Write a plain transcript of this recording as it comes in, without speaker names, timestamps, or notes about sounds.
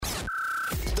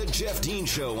The Jeff Dean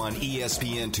Show on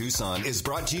ESPN Tucson is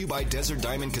brought to you by Desert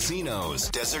Diamond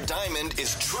Casinos. Desert Diamond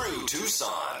is true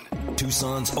Tucson.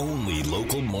 Tucson's only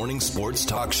local morning sports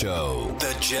talk show.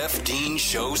 The Jeff Dean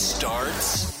Show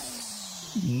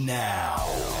starts now.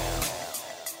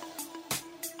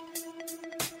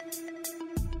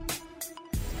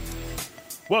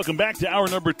 Welcome back to hour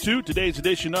number 2, today's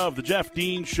edition of The Jeff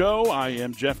Dean Show. I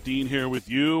am Jeff Dean here with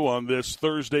you on this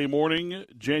Thursday morning,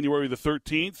 January the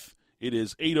 13th. It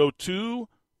is 8:02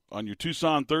 on your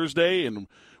Tucson Thursday, and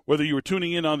whether you were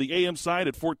tuning in on the AM side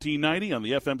at 1490, on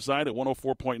the FM side at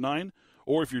 104.9,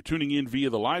 or if you're tuning in via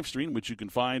the live stream, which you can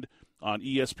find on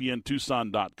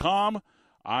ESPNTucson.com,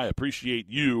 I appreciate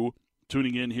you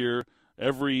tuning in here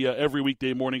every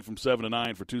weekday morning from 7 to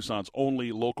 9 for Tucson's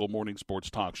only local morning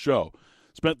sports talk show.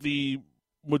 Spent the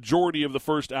majority of the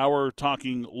first hour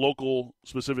talking local,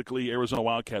 specifically Arizona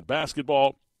Wildcat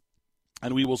basketball,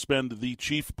 and we will spend the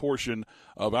chief portion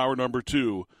of hour number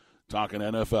 2 talking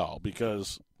NFL,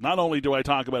 because not only do I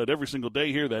talk about it every single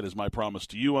day here, that is my promise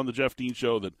to you on the Jeff Dean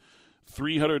Show, that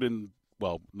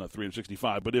not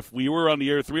 365, but if we were on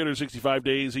the air 365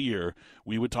 days a year,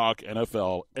 we would talk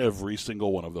NFL every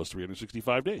single one of those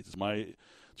 365 days. It's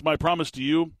my promise to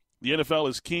you. The NFL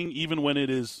is king, even when it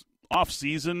is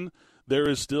off-season. There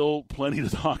is still plenty to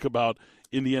talk about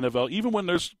in the NFL. Even when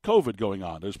there's COVID going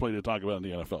on, there's plenty to talk about in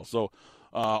the NFL. So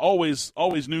always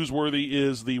newsworthy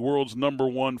is the world's number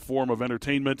one form of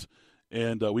entertainment,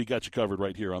 and we got you covered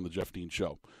right here on the Jeff Dean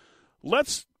Show.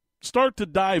 Let's start to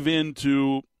dive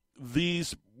into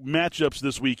these matchups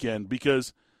this weekend,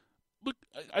 because, look,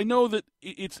 I know that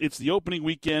it's the opening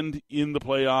weekend in the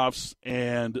playoffs,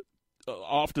 and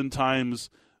oftentimes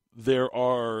there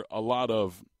are a lot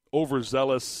of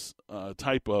overzealous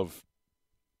type of,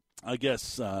 I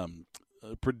guess,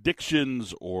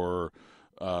 predictions, or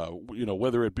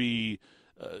whether it be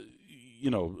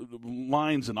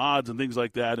lines and odds and things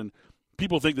like that, and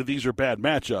people think that these are bad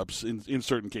matchups in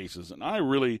certain cases. And I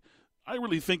really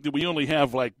think that we only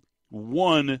have like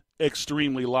one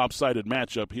extremely lopsided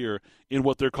matchup here in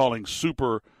what they're calling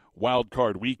Super Wild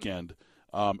Card Weekend.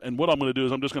 And what I'm going to do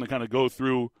is I'm just going to kind of go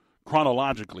through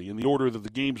chronologically in the order that the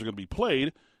games are going to be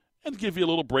played, and give you a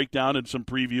little breakdown and some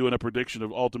preview and a prediction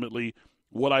of ultimately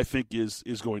what I think is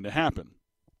going to happen.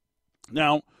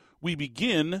 Now, we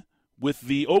begin with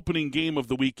the opening game of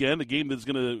the weekend, a game that's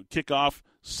going to kick off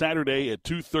Saturday at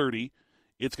 2:30.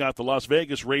 It's got the Las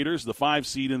Vegas Raiders, the 5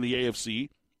 seed in the AFC,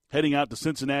 heading out to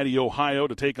Cincinnati, Ohio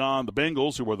to take on the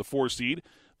Bengals, who are the 4 seed.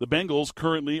 The Bengals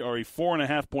currently are a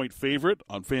 4.5-point favorite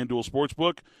on FanDuel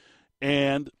Sportsbook.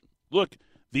 And, look,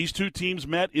 these two teams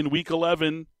met in Week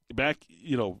 11 back,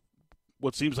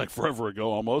 what seems like forever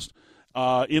ago almost,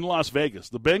 in Las Vegas.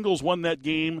 The Bengals won that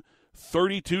game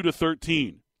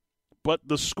 32-13, but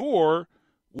the score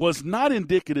was not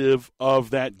indicative of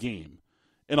that game,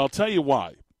 and I'll tell you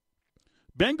why.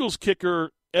 Bengals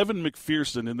kicker Evan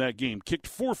McPherson in that game kicked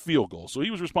 4 field goals, so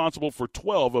he was responsible for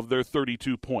 12 of their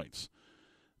 32 points.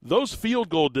 Those field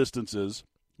goal distances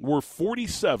were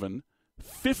 47,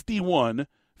 51,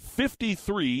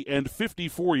 53, and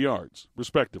 54 yards,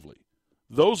 respectively.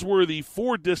 Those were the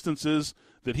 4 distances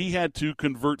that he had to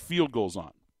convert field goals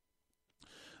on.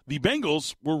 The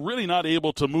Bengals were really not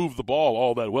able to move the ball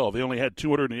all that well. They only had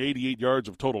 288 yards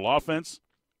of total offense,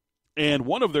 and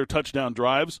one of their touchdown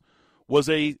drives was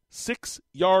a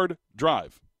 6-yard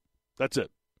drive. That's it.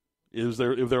 It was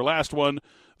their last one.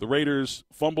 The Raiders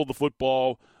fumbled the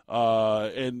football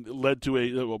and led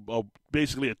to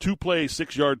basically a 2-play,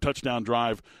 6-yard touchdown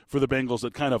drive for the Bengals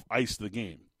that kind of iced the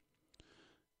game.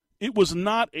 It was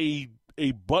not a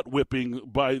butt whipping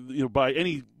by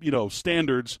any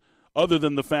standards, other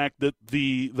than the fact that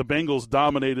the Bengals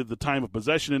dominated the time of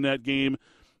possession in that game,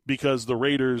 because the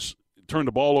Raiders turned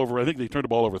the ball over. I think they turned the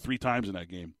ball over 3 times in that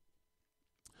game.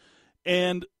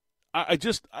 And I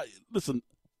listen.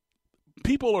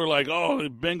 People are like, oh, the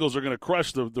Bengals are going to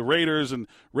crush the Raiders, and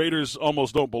Raiders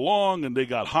almost don't belong, and they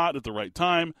got hot at the right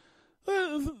time.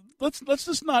 Let's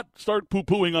just not start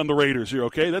poo-pooing on the Raiders here,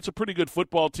 okay? That's a pretty good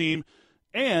football team.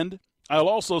 And I'll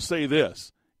also say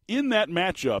this. In that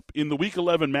matchup, in the Week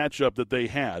 11 matchup that they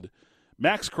had,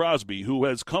 Max Crosby, who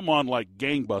has come on like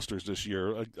gangbusters this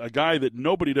year, a guy that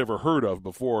nobody had ever heard of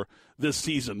before this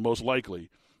season, most likely,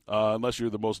 unless you're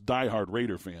the most diehard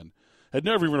Raider fan, had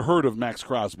never even heard of Max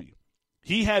Crosby.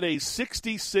 He had a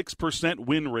 66%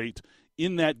 win rate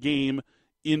in that game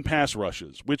in pass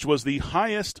rushes, which was the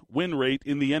highest win rate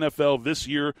in the NFL this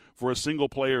year for a single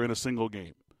player in a single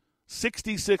game.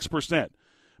 66%.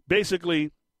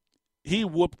 Basically, he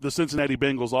whooped the Cincinnati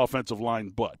Bengals offensive line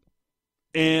butt.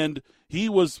 And he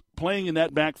was playing in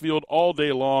that backfield all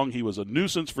day long. He was a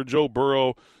nuisance for Joe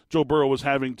Burrow. Joe Burrow was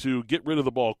having to get rid of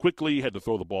the ball quickly, had to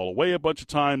throw the ball away a bunch of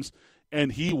times,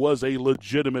 and he was a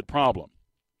legitimate problem.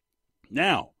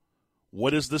 Now,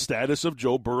 what is the status of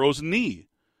Joe Burrow's knee?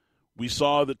 We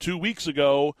saw that 2 weeks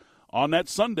ago on that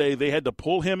Sunday they had to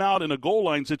pull him out in a goal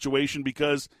line situation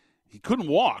because he couldn't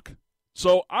walk.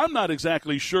 So I'm not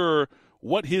exactly sure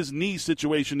what his knee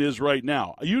situation is right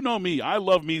now. You know me. I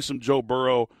love me some Joe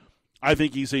Burrow. I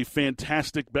think he's a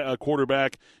fantastic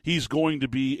quarterback. He's going to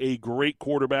be a great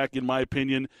quarterback, in my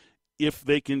opinion, if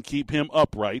they can keep him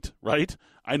upright, right?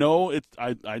 I know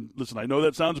listen, I know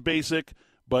that sounds basic,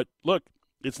 but look,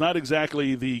 it's not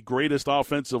exactly the greatest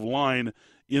offensive line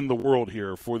in the world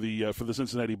here for the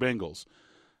Cincinnati Bengals.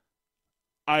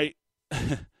 I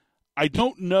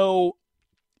don't know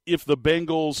if the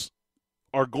Bengals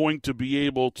are going to be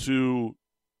able to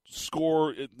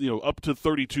score, up to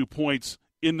 32 points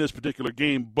in this particular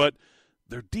game, but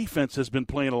their defense has been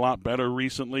playing a lot better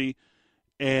recently.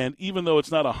 And even though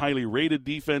it's not a highly rated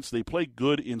defense, they play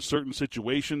good in certain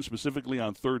situations, specifically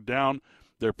on third down.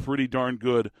 They're pretty darn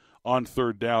good on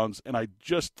third downs. And I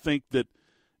just think that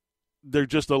they're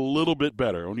just a little bit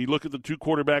better. When you look at the two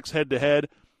quarterbacks head-to-head,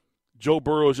 Joe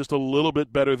Burrow is just a little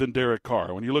bit better than Derek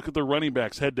Carr. When you look at the running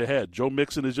backs head-to-head, Joe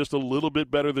Mixon is just a little bit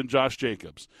better than Josh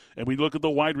Jacobs. And when you look at the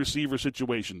wide receiver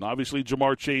situation, obviously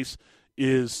Jamar Chase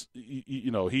is,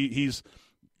 he's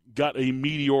got a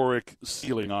meteoric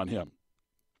ceiling on him.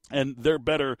 And they're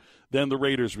better than the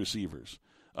Raiders receivers.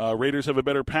 Raiders have a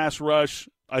better pass rush.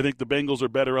 I think the Bengals are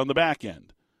better on the back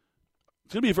end.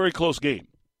 It's going to be a very close game.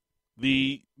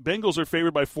 The Bengals are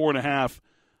favored by 4.5.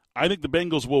 I think the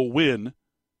Bengals will win.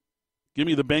 Give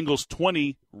me the Bengals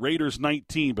 20, Raiders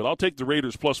 19, but I'll take the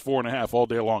Raiders plus 4.5 all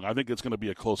day long. I think it's going to be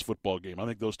a close football game. I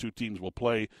think those two teams will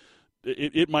play.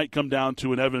 It might come down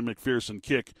to an Evan McPherson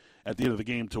kick at the end of the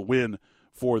game to win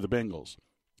for the Bengals.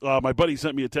 My buddy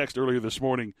sent me a text earlier this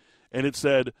morning, and it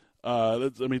said,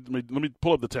 let me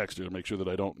pull up the text here to make sure that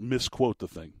I don't misquote the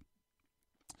thing.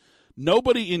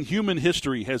 Nobody in human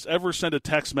history has ever sent a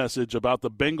text message about the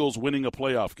Bengals winning a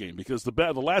playoff game, because the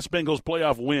last Bengals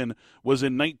playoff win was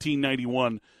in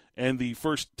 1991, and the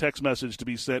first text message to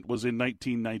be sent was in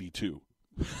 1992.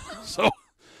 So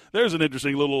there's an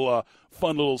interesting little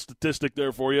fun little statistic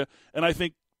there for you, and I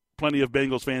think plenty of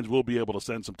Bengals fans will be able to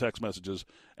send some text messages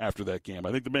after that game.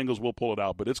 I think the Bengals will pull it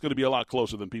out, but it's going to be a lot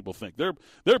closer than people think. There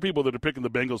are people that are picking the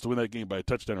Bengals to win that game by a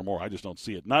touchdown or more. I just don't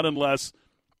see it. Not unless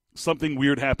something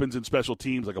weird happens in special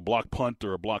teams, like a block punt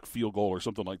or a block field goal or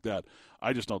something like that.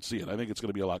 I just don't see it. I think it's going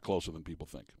to be a lot closer than people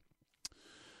think.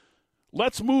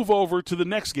 Let's move over to the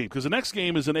next game, because the next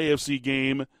game is an AFC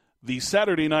game, the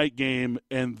Saturday night game,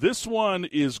 and this one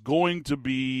is going to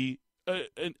be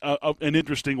an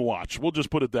interesting watch. We'll just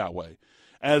put it that way.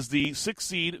 As the 6th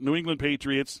seed New England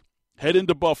Patriots head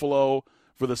into Buffalo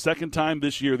for the second time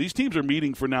this year. These teams are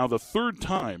meeting for now the third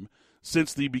time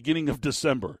since the beginning of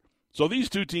December. So these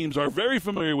two teams are very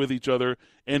familiar with each other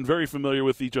and very familiar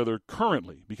with each other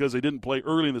currently, because they didn't play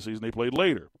early in the season. They played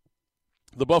later.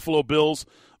 The Buffalo Bills,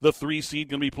 the 3 seed,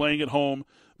 going to be playing at home.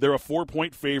 They're a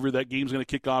 4-point favorite. That game's going to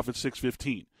kick off at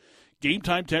 6:15. Game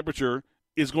time temperature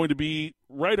is going to be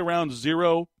right around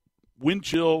 0. Wind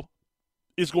chill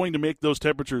is going to make those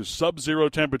temperatures sub-zero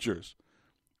temperatures,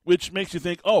 which makes you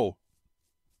think, oh,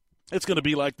 it's going to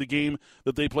be like the game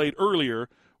that they played earlier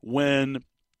when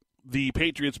the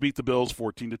Patriots beat the Bills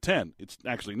 14-10. It's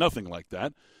actually nothing like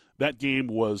that. That game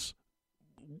was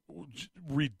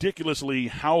ridiculously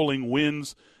howling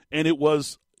winds, and it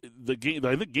was the game.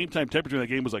 I think game time temperature in that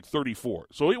game was like 34.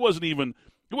 So it wasn't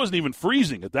even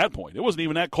freezing at that point. It wasn't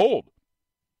even that cold.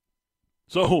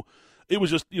 So it was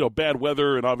just, bad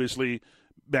weather, and obviously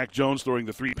Mac Jones throwing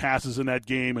the 3 passes in that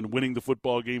game and winning the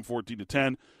football game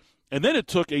 14-10. And then it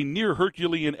took a near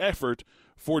Herculean effort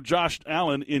for Josh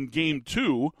Allen in Game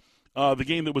 2, the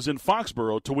game that was in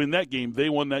Foxborough, to win that game. They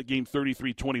won that game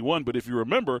 33-21. But if you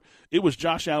remember, it was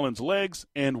Josh Allen's legs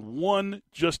and one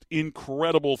just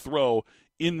incredible throw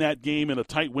in that game in a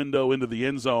tight window into the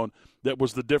end zone that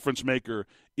was the difference maker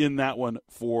in that one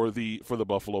for the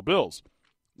Buffalo Bills.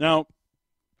 Now,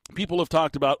 people have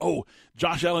talked about,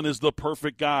 Josh Allen is the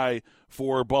perfect guy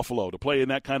for Buffalo to play in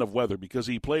that kind of weather because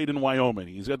he played in Wyoming.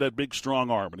 He's got that big,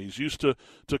 strong arm, and he's used to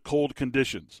cold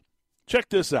conditions. Check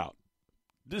this out.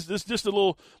 This just a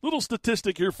little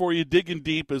statistic here for you, digging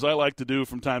deep as I like to do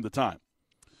from time to time.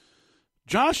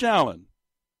 Josh Allen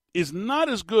is not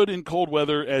as good in cold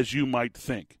weather as you might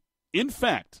think. In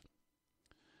fact,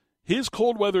 his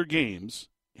cold weather games,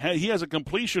 he has a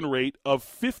completion rate of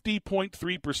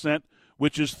 50.3%,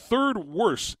 which is third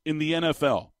worst in the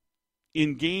NFL.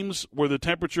 in games where the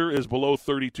temperature is below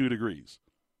 32 degrees.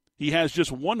 He has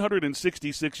just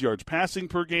 166 yards passing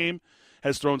per game,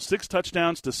 has thrown 6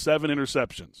 touchdowns to 7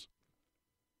 interceptions.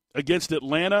 Against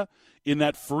Atlanta, in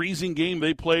that freezing game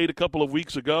they played a couple of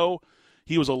weeks ago,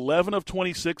 he was 11 of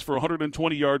 26 for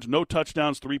 120 yards, no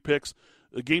touchdowns, 3 picks.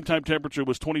 The game-time temperature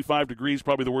was 25 degrees,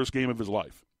 probably the worst game of his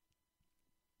life.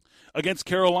 Against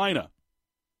Carolina,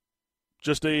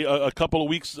 just a couple of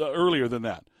weeks earlier than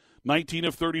that, 19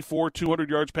 of 34, 200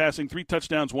 yards passing, 3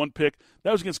 touchdowns, 1 pick.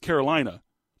 That was against Carolina.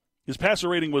 His passer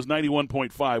rating was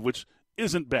 91.5, which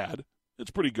isn't bad.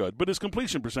 It's pretty good. But his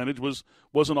completion percentage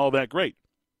wasn't all that great.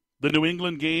 The New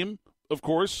England game, of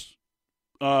course,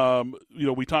 we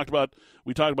talked about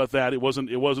that. It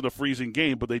wasn't a freezing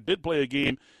game, but they did play a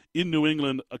game in New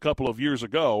England a couple of years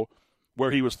ago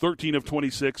where he was 13 of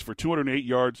 26 for 208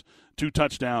 yards, 2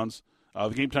 touchdowns. The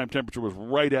game time temperature was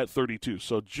right at 32,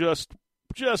 so just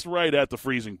right at the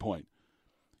freezing point.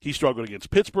 He struggled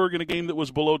against Pittsburgh in a game that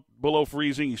was below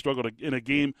freezing. He struggled in a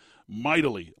game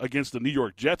mightily against the New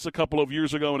York Jets a couple of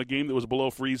years ago in a game that was below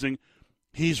freezing.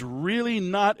 He's really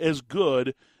not as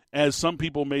good as some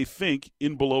people may think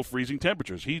in below freezing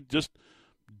temperatures. He just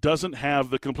doesn't have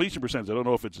the completion percentage. I don't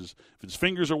know if it's his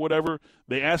fingers or whatever.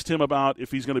 They asked him about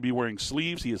if he's going to be wearing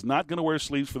sleeves. He is not going to wear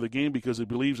sleeves for the game because he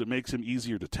believes it makes him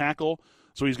easier to tackle.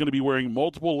 So he's going to be wearing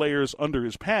multiple layers under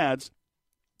his pads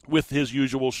with his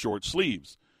usual short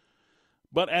sleeves.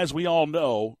 But as we all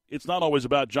know, it's not always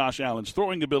about Josh Allen's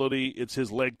throwing ability. It's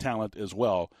his leg talent as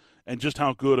well, and just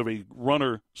how good of a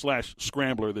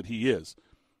runner/scrambler that he is.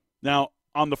 Now,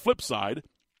 on the flip side,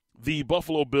 the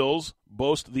Buffalo Bills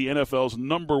boast the NFL's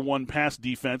number 1 pass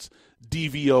defense,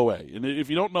 DVOA. And if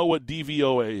you don't know what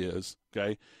DVOA is,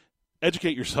 okay,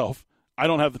 educate yourself. I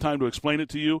don't have the time to explain it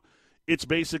to you. It's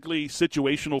basically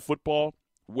situational football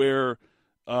where,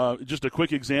 just a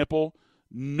quick example,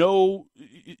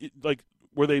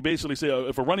 where they basically say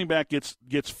if a running back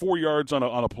gets 4 yards on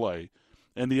a play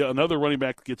and another running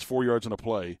back gets 4 yards on a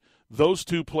play, those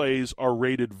 2 plays are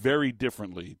rated very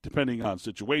differently depending on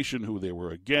situation, who they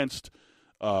were against.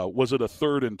 Was it a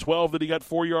 3rd and 12 that he got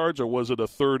 4 yards, or was it a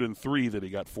 3rd and 3 that he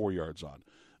got 4 yards on?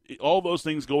 All those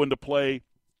things go into play,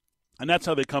 and that's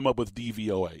how they come up with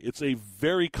DVOA. It's a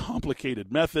very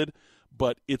complicated method,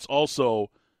 but it's also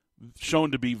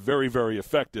shown to be very, very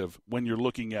effective when you're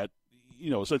looking at,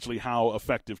 essentially how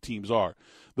effective teams are.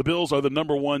 The Bills are the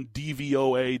number 1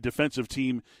 DVOA defensive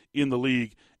team in the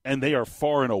league, and they are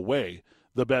far and away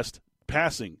the best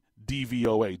passing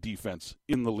DVOA defense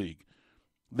in the league.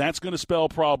 That's going to spell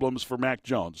problems for Mac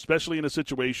Jones, especially in a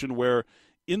situation where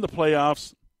in the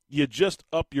playoffs you just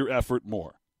up your effort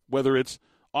more. Whether it's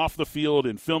off the field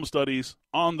in film studies,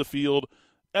 on the field,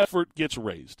 effort gets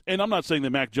raised. And I'm not saying that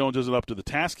Mac Jones isn't up to the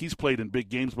task. He's played in big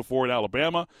games before at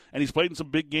Alabama, and he's played in some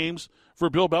big games for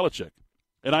Bill Belichick.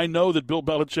 And I know that Bill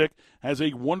Belichick has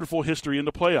a wonderful history in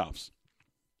the playoffs.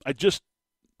 I just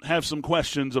have some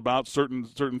questions about certain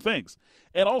things.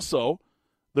 And also,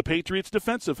 the Patriots'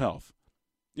 defensive health.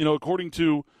 According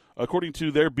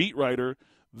to their beat writer,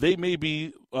 they may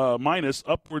be minus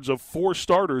upwards of 4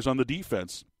 starters on the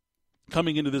defense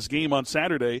coming into this game on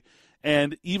Saturday.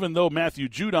 And even though Matthew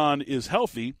Judon is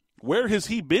healthy, where has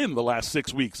he been the last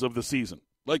 6 weeks of the season?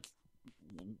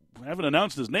 Haven't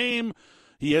announced his name.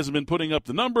 He hasn't been putting up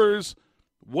the numbers.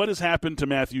 What has happened to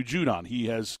Matthew Judon? He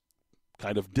has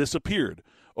kind of disappeared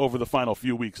over the final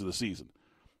few weeks of the season.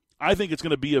 I think it's going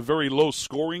to be a very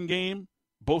low-scoring game.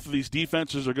 Both of these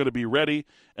defenses are going to be ready,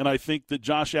 and I think that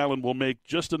Josh Allen will make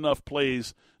just enough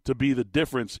plays to be the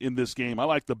difference in this game. I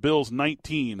like the Bills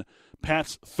 19,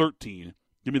 Pats 13.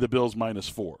 Give me the Bills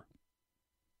 -4.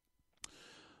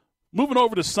 Moving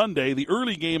over to Sunday, the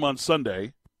early game on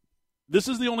Sunday. This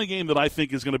is the only game that I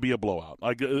think is going to be a blowout.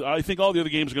 I think all the other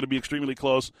games are going to be extremely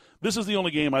close. This is the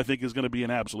only game I think is going to be an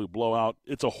absolute blowout.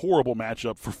 It's a horrible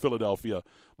matchup for Philadelphia.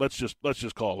 Let's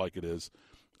just call it like it is.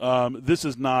 This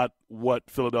is not what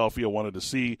Philadelphia wanted to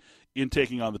see in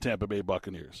taking on the Tampa Bay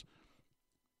Buccaneers.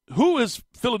 Who has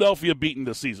Philadelphia beaten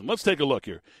this season? Let's take a look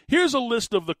here. Here's a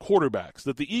list of the quarterbacks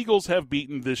that the Eagles have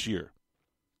beaten this year.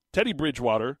 Teddy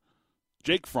Bridgewater,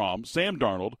 Jake Fromm, Sam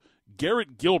Darnold,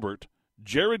 Garrett Gilbert,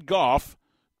 Jared Goff,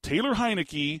 Taylor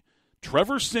Heineke,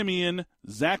 Trevor Siemian,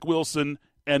 Zach Wilson,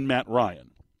 and Matt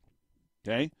Ryan.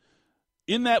 Okay?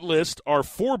 In that list are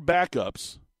 4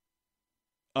 backups,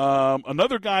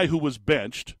 another guy who was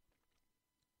benched,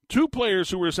 2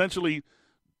 players who were essentially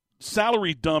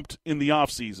salary dumped in the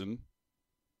offseason.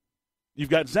 You've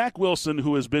got Zach Wilson,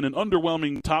 who has been an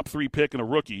underwhelming top 3 pick and a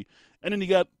rookie, and then you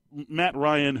got Matt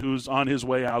Ryan, who's on his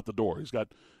way out the door. He's got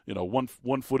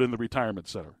one foot in the retirement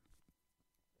center.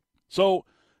 So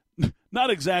not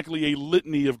exactly a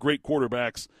litany of great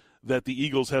quarterbacks that the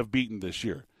Eagles have beaten this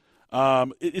year.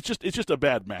 It's just a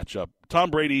bad matchup. Tom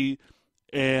Brady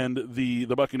and the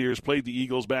Buccaneers played the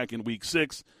Eagles back in Week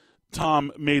 6.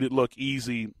 Tom made it look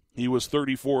easy. He was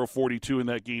 34 of 42 in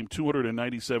that game,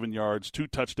 297 yards, 2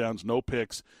 touchdowns, no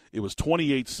picks. It was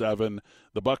 28-7.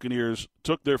 The Buccaneers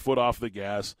took their foot off the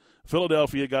gas.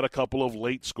 Philadelphia got a couple of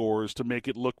late scores to make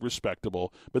it look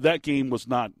respectable, but that game was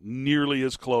not nearly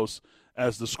as close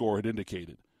as the score had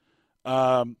indicated.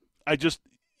 When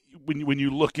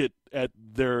you look at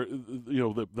their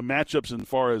the matchups as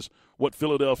far as what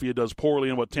Philadelphia does poorly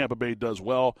and what Tampa Bay does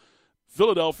well,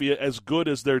 Philadelphia, as good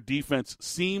as their defense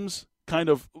seems, kind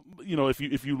of,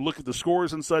 if you look at the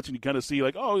scores and such and you kind of see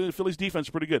like, oh, Philly's defense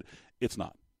is pretty good. It's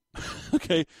not.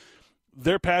 Okay?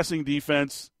 Their passing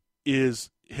defense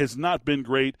has not been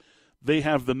great. They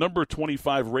have the number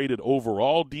 25 rated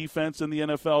overall defense in the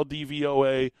NFL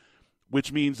DVOA,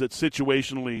 which means that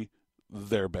situationally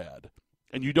they're bad.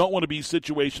 And you don't want to be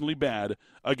situationally bad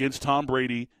against Tom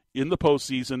Brady in the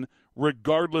postseason,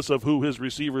 regardless of who his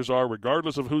receivers are,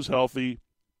 regardless of who's healthy.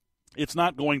 It's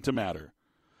not going to matter.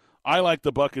 I like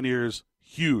the Buccaneers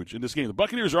huge in this game. The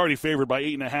Buccaneers are already favored by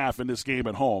 8.5 in this game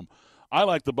at home. I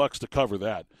like the Bucs to cover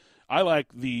that. I like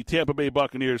the Tampa Bay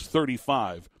Buccaneers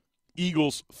 35,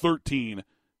 Eagles 13.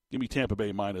 Give me Tampa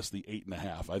Bay minus the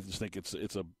 8.5. I just think it's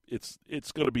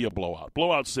going to be a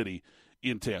blowout city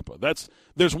in Tampa.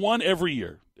 There's one every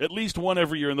year, at least one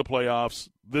every year in the playoffs.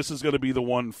 This is going to be the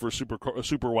one for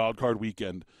super wild card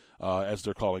weekend, as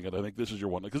they're calling it. I think this is your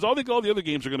one because I think all the other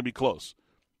games are going to be close,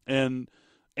 and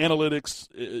analytics,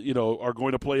 are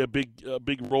going to play a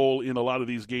big role in a lot of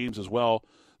these games as well.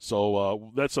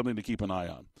 So that's something to keep an eye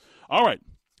on. All right,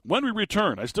 when we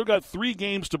return, I still got 3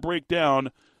 games to break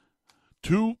down.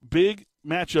 2 big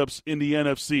matchups in the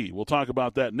NFC. We'll talk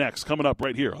about that next, coming up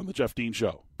right here on The Jeff Dean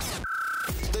Show.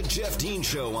 The Jeff Dean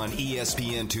Show on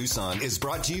ESPN Tucson is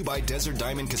brought to you by Desert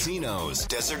Diamond Casinos.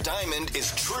 Desert Diamond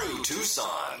is true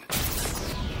Tucson.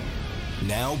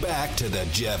 Now back to the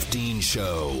Jeff Dean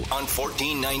Show on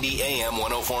 1490 AM,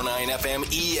 104.9 FM,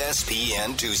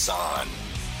 ESPN Tucson.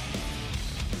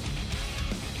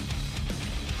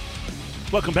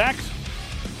 Welcome back.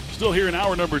 Still here in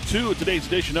hour number 2 of today's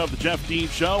edition of the Jeff Dean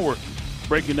Show. We're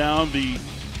breaking down the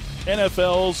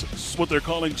NFL's, what they're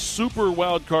calling Super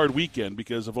Wild Card Weekend,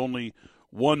 because of only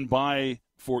one bye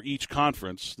for each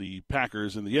conference, the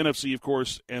Packers in the NFC, of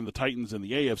course, and the Titans in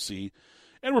the AFC.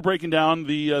 And we're breaking down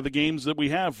the games that we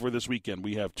have for this weekend.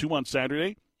 We have 2 on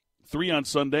Saturday, 3 on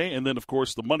Sunday, and then, of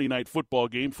course, the Monday Night Football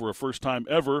game for a first time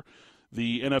ever.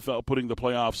 The NFL putting the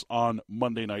playoffs on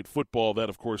Monday Night Football. That,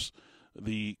 of course,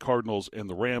 the Cardinals and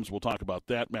the Rams. We'll talk about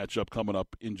that matchup coming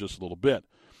up in just a little bit.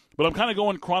 But I'm kind of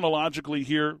going chronologically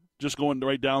here, just going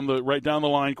right down the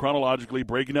line chronologically,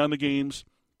 breaking down the games,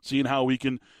 seeing how we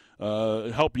can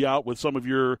help you out with some of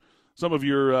your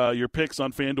picks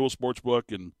on FanDuel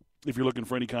Sportsbook. And if you're looking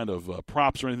for any kind of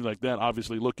props or anything like that,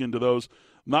 obviously look into those.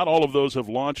 Not all of those have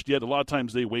launched yet. A lot of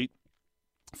times they wait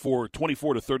for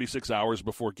 24 to 36 hours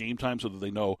before game time so that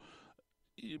they know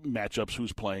matchups,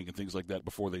 who's playing, and things like that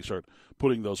before they start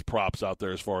putting those props out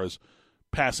there as far as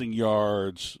passing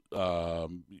yards,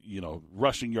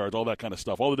 rushing yards, all that kind of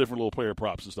stuff, all the different little player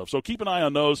props and stuff. So keep an eye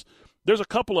on those. There's a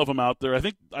couple of them out there. I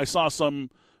think I saw some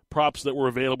props that were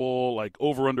available, like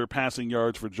over-under passing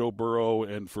yards for Joe Burrow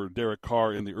and for Derek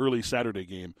Carr in the early Saturday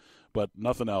game, but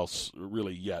nothing else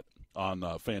really yet on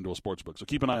FanDuel Sportsbook. So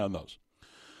keep an eye on those.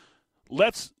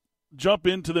 Let's jump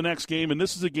into the next game, and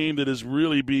this is a game that is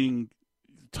really being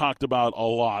talked about a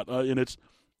lot, and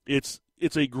it's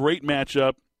a great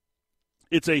matchup.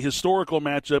 It's a historical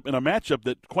matchup, and a matchup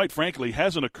that, quite frankly,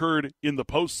 hasn't occurred in the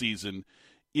postseason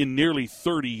in nearly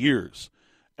 30 years,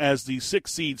 as the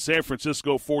 6-seed San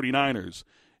Francisco 49ers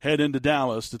head into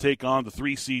Dallas to take on the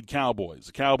 3-seed Cowboys.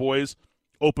 The Cowboys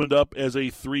opened up as a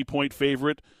 3-point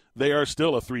favorite. They are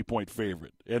still a 3-point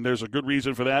favorite, and there's a good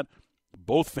reason for that.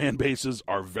 Both fan bases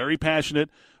are very passionate.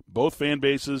 Both fan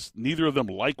bases, neither of them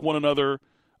like one another.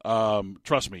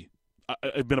 Trust me,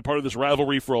 I've been a part of this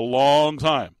rivalry for a long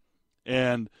time,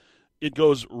 and it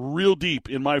goes real deep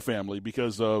in my family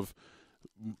because of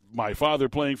my father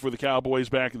playing for the Cowboys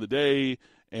back in the day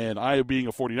and I being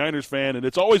a 49ers fan, and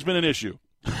it's always been an issue.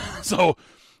 So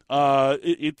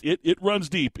it runs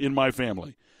deep in my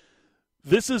family.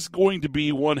 This is going to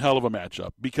be one hell of a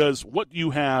matchup because what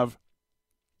you have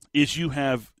is you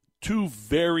have 2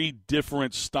 very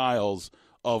different styles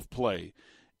of play.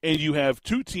 And you have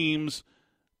 2 teams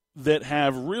that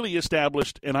have really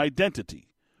established an identity,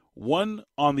 one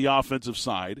on the offensive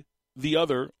side, the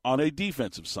other on a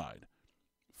defensive side.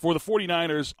 For the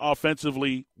 49ers,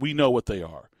 offensively, we know what they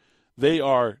are. They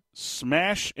are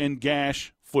smash and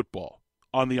gash football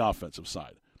on the offensive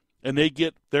side. And they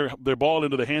get their ball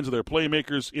into the hands of their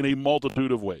playmakers in a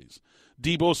multitude of ways.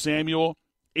 Deebo Samuel,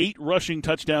 8 rushing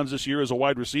touchdowns this year as a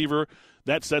wide receiver.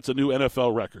 That sets a new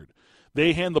NFL record.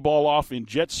 They hand the ball off in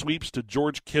jet sweeps to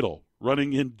George Kittle.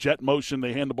 Running in jet motion,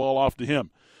 they hand the ball off to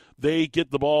him. They get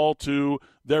the ball to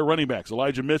their running backs.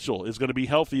 Elijah Mitchell is going to be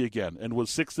healthy again and was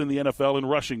 6th in the NFL in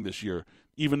rushing this year,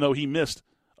 even though he missed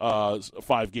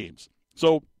 5 games.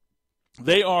 So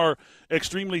they are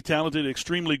extremely talented,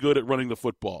 extremely good at running the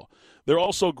football. They're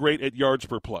also great at yards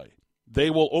per play. They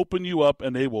will open you up,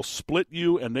 and they will split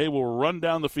you, and they will run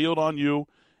down the field on you,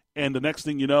 and the next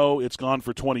thing you know, it's gone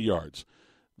for 20 yards.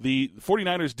 The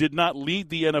 49ers did not lead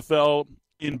the NFL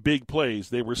in big plays.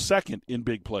 They were second in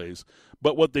big plays.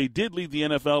 But what they did lead the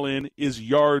NFL in is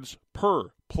yards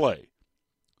per play.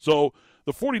 So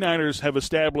the 49ers have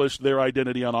established their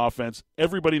identity on offense.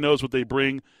 Everybody knows what they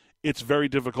bring. It's very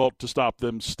difficult to stop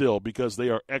them still because they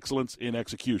are excellence in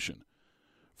execution.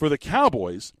 For the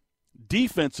Cowboys,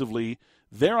 defensively,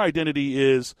 their identity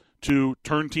is to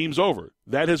turn teams over.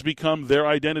 That has become their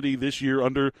identity this year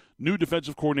under new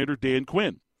defensive coordinator Dan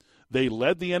Quinn. They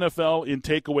led the NFL in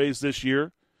takeaways this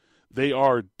year. They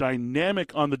are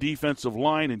dynamic on the defensive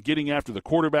line and getting after the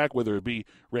quarterback, whether it be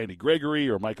Randy Gregory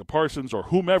or Micah Parsons or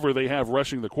whomever they have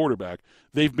rushing the quarterback.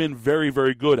 They've been very,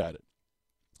 very good at it.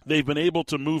 They've been able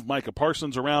to move Micah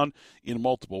Parsons around in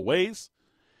multiple ways,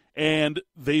 and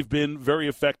they've been very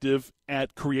effective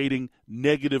at creating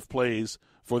negative plays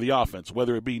for the offense,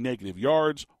 whether it be negative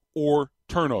yards or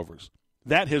turnovers.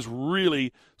 That has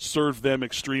really served them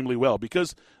extremely well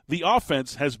because the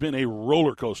offense has been a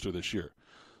roller coaster this year.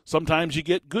 Sometimes you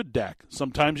get good Dak.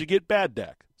 Sometimes you get bad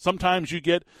Dak. Sometimes you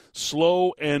get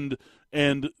slow and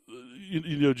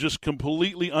just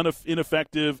completely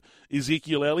ineffective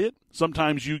Ezekiel Elliott.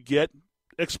 Sometimes you get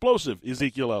explosive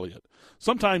Ezekiel Elliott.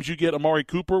 Sometimes you get Amari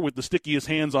Cooper with the stickiest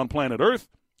hands on planet Earth.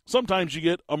 Sometimes you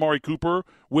get Amari Cooper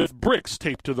with bricks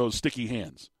taped to those sticky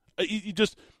hands. You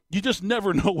just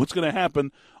never know what's going to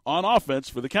happen on offense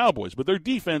for the Cowboys. But their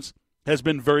defense has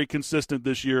been very consistent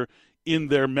this year in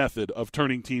their method of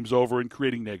turning teams over and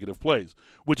creating negative plays,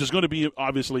 which is going to be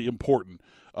obviously important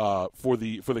for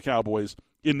the Cowboys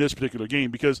in this particular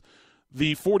game because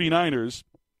the 49ers,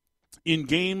 in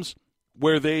games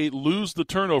where they lose the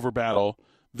turnover battle,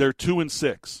 they're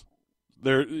 2-6.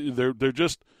 They're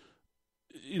just,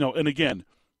 and again,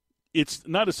 it's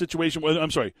not a situation where,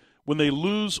 when they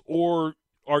lose or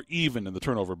are even in the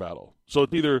turnover battle. So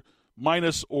it's either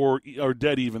minus or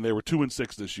dead even. They were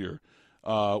 2-6 this year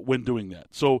when doing that.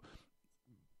 So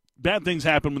bad things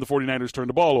happen when the 49ers turn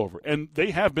the ball over, and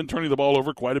they have been turning the ball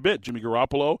over quite a bit. Jimmy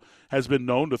Garoppolo has been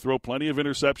known to throw plenty of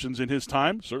interceptions in his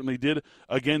time, certainly did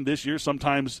again this year,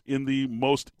 sometimes in the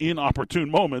most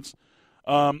inopportune moments.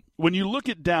 When you look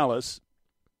at Dallas,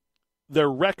 their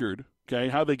record, okay,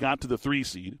 how they got to the 3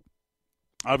 seed,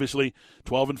 obviously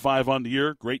 12-5 on the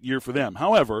year, great year for them.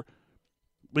 However,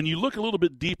 when you look a little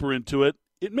bit deeper into it,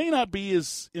 it may not be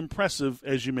as impressive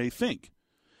as you may think.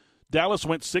 Dallas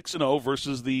went 6-0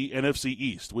 versus the NFC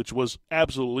East, which was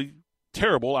absolutely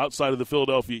terrible outside of the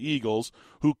Philadelphia Eagles,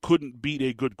 who couldn't beat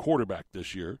a good quarterback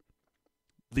this year.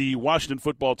 The Washington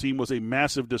football team was a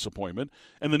massive disappointment,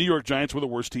 and the New York Giants were the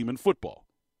worst team in football.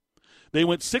 They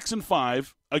went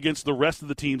 6-5 against the rest of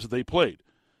the teams that they played.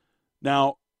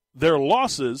 Now, their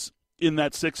losses in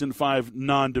that 6-5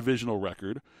 non-divisional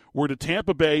record were to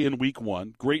Tampa Bay in Week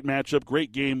 1. Great matchup,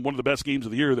 great game, one of the best games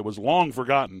of the year that was long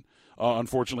forgotten,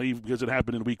 unfortunately, because it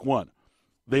happened in Week 1.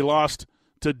 They lost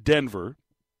to Denver.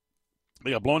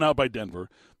 They got blown out by Denver.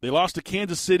 They lost to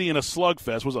Kansas City in a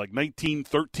slugfest. Was it like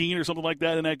 19-13 or something like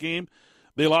that in that game?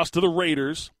 They lost to the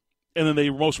Raiders, and then they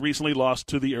most recently lost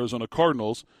to the Arizona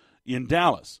Cardinals in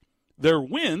Dallas. Their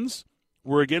wins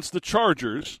were against the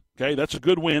Chargers. Okay, that's a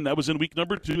good win. That was in week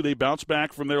number 2. They bounced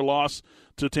back from their loss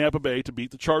to Tampa Bay to beat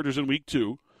the Chargers in week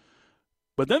 2.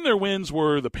 But then their wins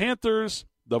were the Panthers,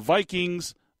 the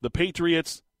Vikings, the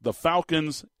Patriots, the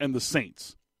Falcons, and the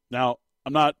Saints. Now,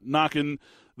 I'm not knocking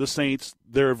the Saints.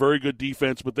 They're a very good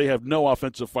defense, but they have no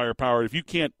offensive firepower. If you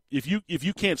can't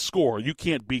score, you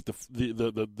can't beat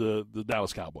the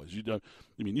Dallas Cowboys. You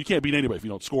can't beat anybody if you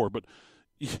don't score. But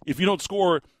if you don't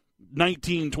score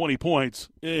 19, 20 points,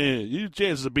 your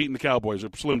chances of beating the Cowboys are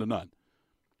slim to none.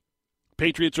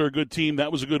 Patriots are a good team.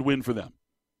 That was a good win for them.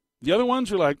 The other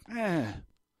ones are like,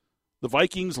 The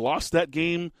Vikings lost that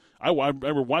game. I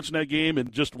remember watching that game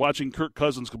and just watching Kirk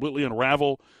Cousins completely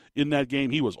unravel in that game.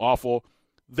 He was awful.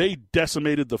 They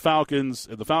decimated the Falcons,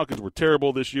 and the Falcons were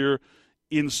terrible this year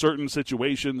in certain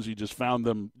situations. You just found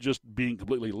them just being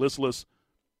completely listless.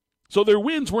 So their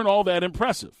wins weren't all that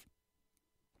impressive.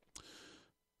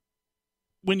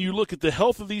 when you look at the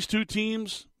health of these two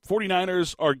teams,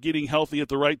 49ers are getting healthy at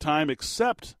the right time,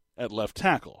 except at left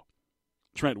tackle.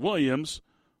 Trent Williams,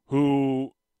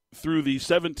 who through the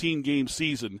 17-game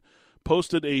season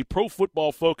posted a Pro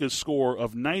Football Focus score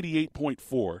of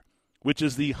 98.4, which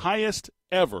is the highest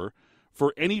ever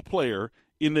for any player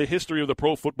in the history of the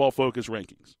Pro Football Focus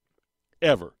rankings,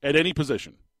 ever, at any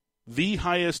position. The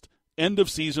highest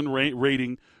end-of-season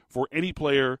rating for any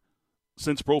player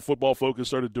since Pro Football Focus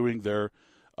started doing their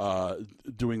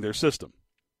system,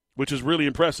 which is really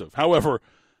impressive. However,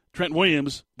 Trent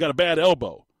Williams got a bad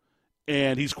elbow,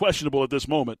 and he's questionable at this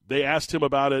moment. They asked him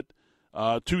about it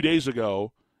 2 days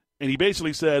ago, and he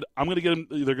basically said, I'm going to get him,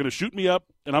 they're going to shoot me up,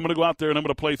 and I'm going to go out there and I'm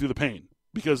going to play through the pain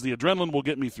because the adrenaline will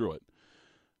get me through it.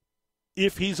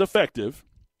 If he's effective,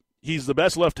 he's the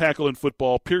best left tackle in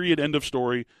football, period, end of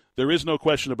story. There is no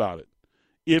question about it,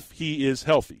 if he is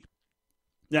healthy.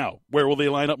 Now, where will they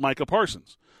line up Micah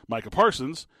Parsons? Micah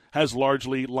Parsons has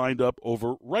largely lined up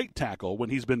over right tackle when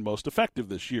he's been most effective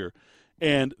this year,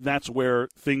 and that's where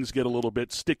things get a little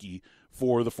bit sticky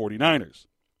for the 49ers.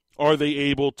 Are they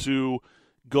able to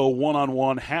go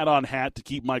one-on-one, hat-on-hat to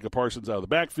keep Micah Parsons out of the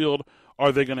backfield?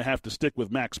 Are they going to have to stick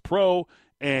with Max Pro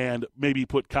and maybe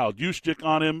put Kyle Juszczyk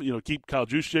on him, keep Kyle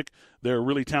Juszczyk, their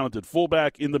really talented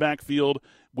fullback, in the backfield,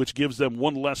 which gives them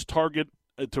one less target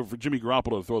for Jimmy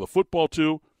Garoppolo to throw the football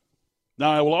to?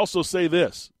 Now, I will also say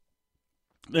this.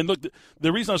 And look,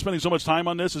 the reason I'm spending so much time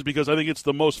on this is because I think it's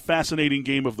the most fascinating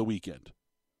game of the weekend.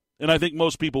 And I think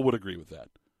most people would agree with that.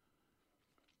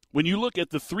 When you look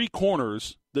at the three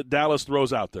corners that Dallas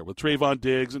throws out there with Trayvon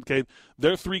Diggs, okay,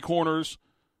 their three corners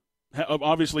have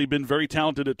obviously been very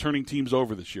talented at turning teams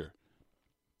over this year.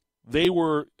 They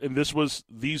were, and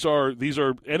these are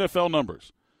NFL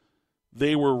numbers.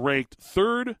 They were ranked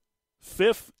 3rd,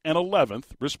 5th, and 11th,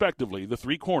 respectively, the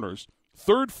three corners,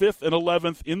 3rd, 5th, and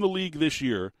 11th in the league this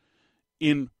year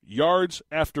in yards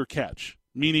after catch,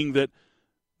 meaning that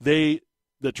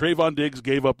Trayvon Diggs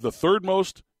gave up the third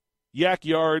most yak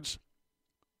yards,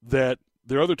 that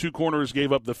their other two corners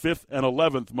gave up the 5th and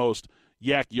 11th most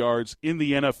yak yards in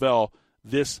the NFL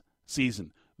this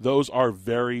season. Those are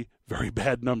very, very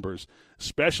bad numbers,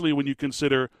 especially when you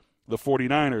consider the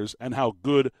 49ers and how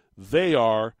good they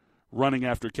are running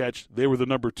after catch. They were the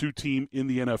number 2 team in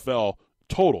the NFL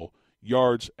total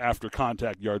yards after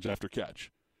contact, yards after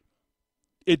catch.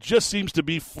 It just seems to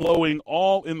be flowing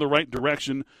all in the right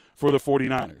direction for the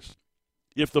 49ers.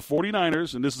 If the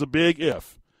 49ers, and this is a big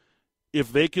if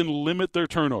they can limit their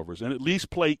turnovers and at least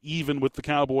play even with the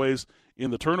Cowboys in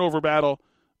the turnover battle,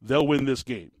 they'll win this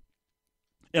game.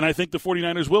 And I think the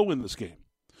 49ers will win this game.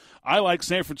 I like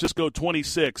San Francisco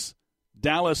 26,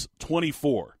 Dallas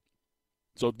 24.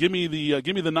 So give me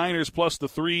the Niners plus the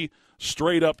 3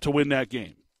 straight up to win that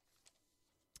game.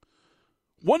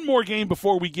 One more game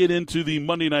before we get into the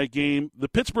Monday night game. The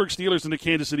Pittsburgh Steelers and the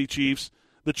Kansas City Chiefs.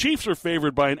 The Chiefs are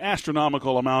favored by an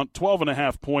astronomical amount,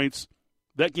 12.5 points.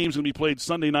 That game's going to be played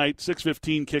Sunday night,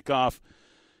 6:15 kickoff.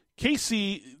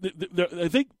 KC, I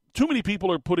think too many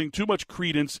people are putting too much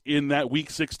credence in that Week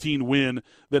 16 win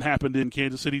that happened in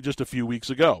Kansas City just a few weeks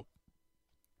ago.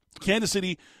 Kansas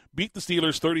City beat the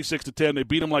Steelers 36-10. They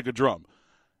beat them like a drum.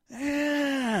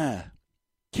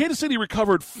 Kansas City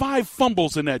recovered 5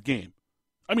 fumbles in that game.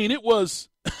 I mean, it was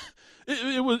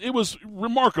it was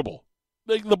remarkable.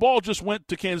 The ball just went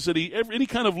to Kansas City. Any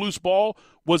kind of loose ball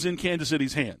was in Kansas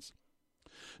City's hands.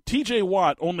 T.J.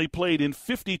 Watt only played in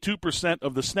 52%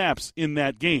 of the snaps in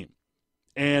that game.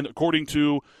 And according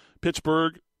to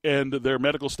Pittsburgh and their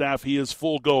medical staff, he is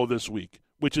full go this week,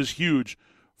 which is huge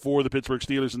for the Pittsburgh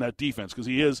Steelers in that defense because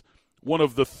he is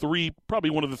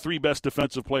probably one of the 3 best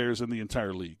defensive players in the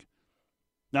entire league.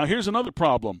 Now, here's another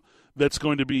problem that's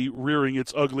going to be rearing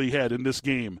its ugly head in this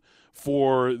game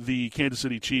for the Kansas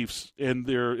City Chiefs and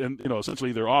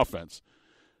essentially their offense.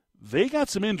 They got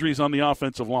some injuries on the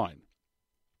offensive line.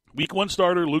 Week 1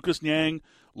 starter Lucas Niang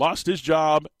lost his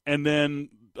job and then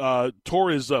tore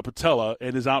his patella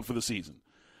and is out for the season.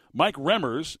 Mike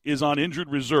Remmers is on injured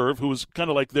reserve, who is kind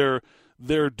of like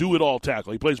their do-it-all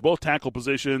tackle. He plays both tackle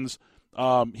positions.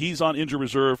 He's on injured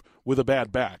reserve with a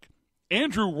bad back.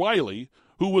 Andrew Wiley,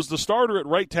 who was the starter at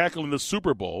right tackle in the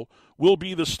Super Bowl, will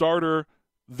be the starter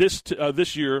this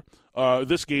game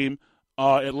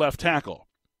at left tackle.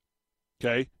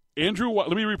 Okay?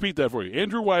 Let me repeat that for you.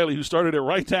 Andrew Wiley, who started at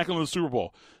right tackle in the Super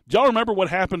Bowl. Do y'all remember what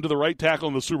happened to the right tackle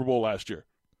in the Super Bowl last year?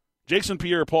 Jason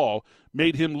Pierre-Paul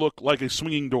made him look like a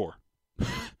swinging door.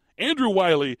 Andrew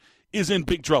Wiley is in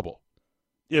big trouble.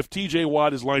 If T.J.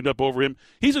 Watt is lined up over him,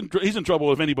 he's in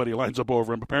trouble if anybody lines up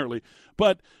over him, apparently.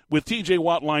 But with T.J.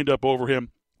 Watt lined up over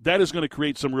him, that is going to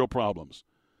create some real problems.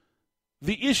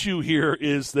 The issue here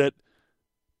is that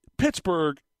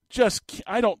Pittsburgh Pittsburgh's just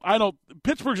not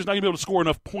going to be able to score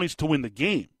enough points to win the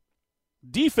game.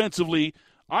 Defensively,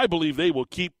 I believe they will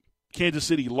keep Kansas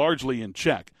City largely in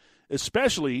check,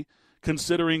 especially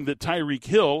considering that Tyreek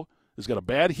Hill has got a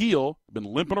bad heel, been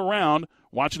limping around.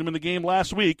 Watching him in the game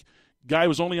last week, guy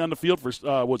was only on the field for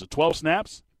 12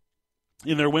 snaps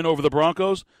in their win over the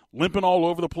Broncos, limping all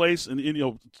over the place, and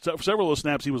several of those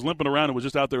snaps he was limping around and was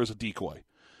just out there as a decoy.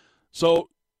 So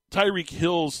Tyreek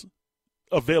Hill's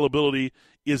availability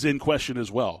is in question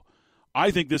as well.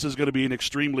 I think this is going to be an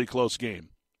extremely close game.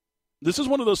 This is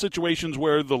one of those situations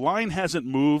where the line hasn't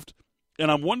moved, and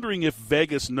I'm wondering if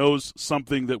Vegas knows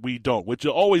something that we don't, which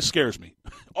always scares me.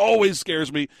 Always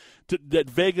scares me that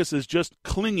Vegas is just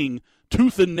clinging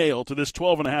tooth and nail to this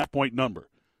 12.5-point number.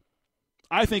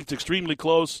 I think it's extremely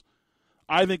close.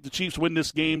 I think the Chiefs win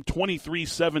this game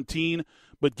 23-17,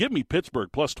 but give me Pittsburgh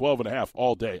plus 12.5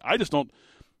 all day. I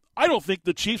don't think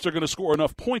the Chiefs are going to score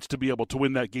enough points to be able to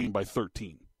win that game by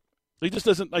 13. It just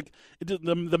doesn't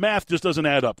the math just doesn't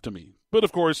add up to me. But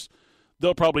of course,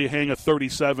 they'll probably hang a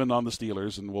 37 on the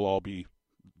Steelers, and we'll all be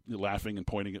laughing and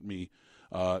pointing at me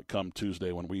come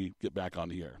Tuesday when we get back on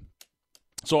the air.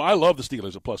 So I love the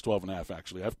Steelers at plus 12.5.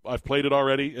 Actually, I've played it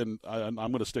already, and I'm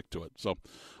going to stick to it. So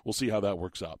we'll see how that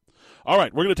works out. All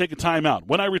right, we're going to take a timeout.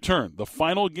 When I return, the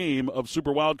final game of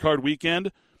Super Wildcard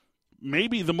Weekend,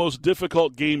 maybe the most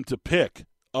difficult game to pick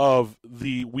of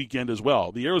the weekend as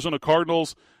well. The Arizona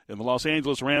Cardinals and the Los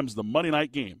Angeles Rams, the Monday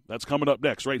night game. That's coming up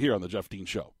next right here on The Jeff Dean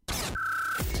Show.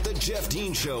 The Jeff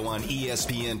Dean Show on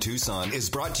ESPN Tucson is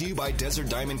brought to you by Desert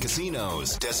Diamond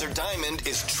Casinos. Desert Diamond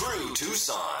is true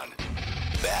Tucson.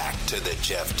 Back to the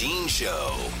Jeff Dean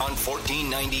Show on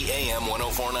 1490 AM,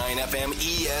 104.9 FM,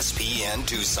 ESPN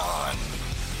Tucson.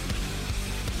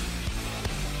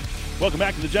 Welcome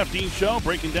back to the Jeff Dean Show,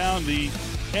 breaking down the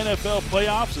NFL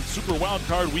playoffs at Super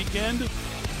Wildcard Weekend.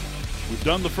 We've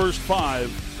done the first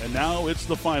 5, and now it's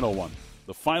the final one.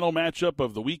 The final matchup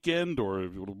of the weekend, or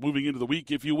moving into the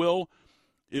week, if you will.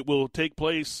 It will take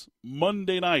place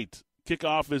Monday night.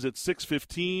 Kickoff is at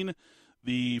 6:15.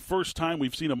 The first time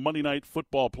we've seen a Monday night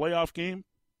football playoff game,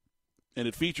 and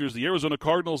it features the Arizona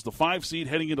Cardinals, the 5 seed,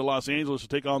 heading into Los Angeles to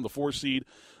take on the 4 seed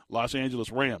Los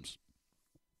Angeles Rams.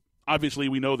 Obviously,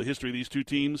 we know the history of these two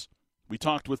teams. We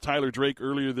talked with Tyler Drake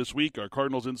earlier this week, our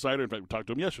Cardinals insider. In fact, we talked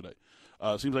to him yesterday.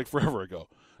 Seems like forever ago.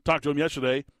 Talked to him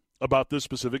yesterday about this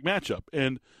specific matchup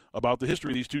and about the history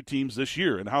of these two teams this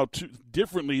year and how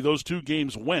differently those two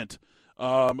games went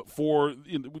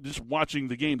just watching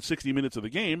the game, 60 minutes of the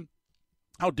game,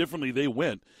 how differently they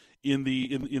went in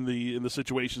the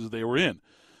situations that they were in.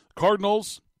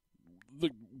 Cardinals,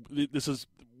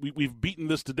 we've beaten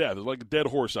this to death. It's like a dead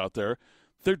horse out there.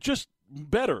 They're just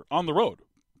better on the road,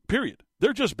 period.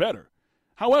 They're just better.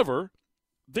 However,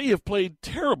 they have played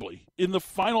terribly in the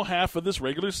final half of this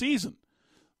regular season.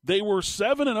 They were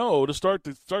 7-0 to start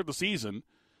the season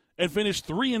and finished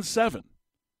 3-7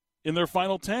 in their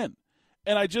final 10.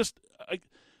 And I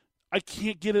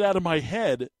can't get it out of my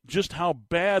head just how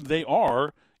bad they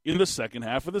are in the second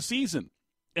half of the season.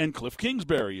 And Cliff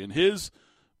Kingsbury and his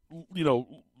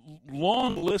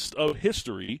long list of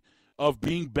history of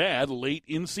being bad late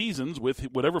in seasons with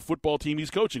whatever football team he's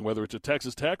coaching, whether it's at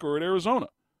Texas Tech or at Arizona.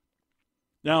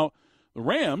 Now, the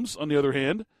Rams, on the other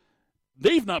hand,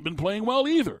 they've not been playing well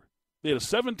either. They had a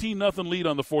 17-0 lead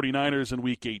on the 49ers in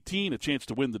Week 18, a chance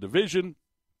to win the division,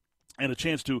 and a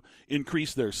chance to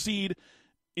increase their seed.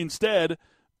 Instead,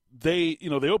 they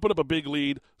opened up a big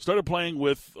lead, started playing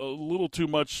with a little too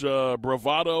much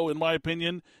bravado, in my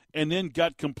opinion, and then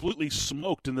got completely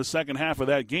smoked in the second half of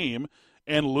that game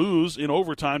and lose in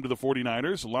overtime to the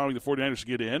 49ers, allowing the 49ers to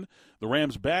get in. The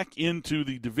Rams back into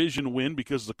the division win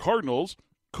because the Cardinals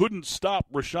couldn't stop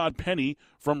Rashad Penny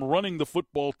from running the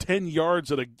football 10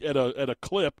 yards at a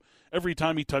clip every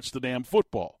time he touched the damn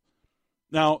football.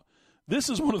 Now, this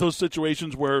is one of those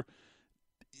situations where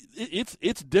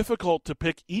it's difficult to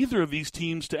pick either of these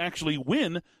teams to actually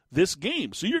win this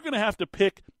game. So you're going to have to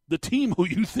pick the team who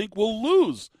you think will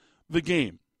lose the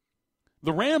game.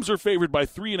 The Rams are favored by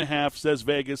 3.5, says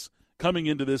Vegas, coming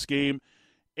into this game.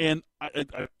 And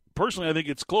I personally, I think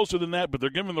it's closer than that, but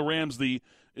they're giving the Rams the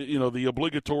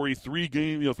obligatory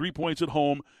 3 points at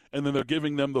home, and then they're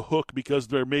giving them the hook because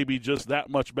they're maybe just that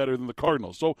much better than the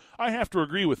Cardinals. So I have to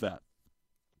agree with that.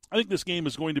 I think this game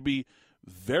is going to be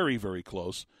very, very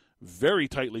close, very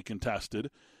tightly contested.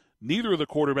 Neither of the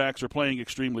quarterbacks are playing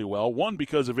extremely well, one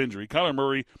because of injury. Kyler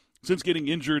Murray, since getting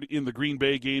injured in the Green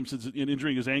Bay game,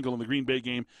 injuring his ankle in the Green Bay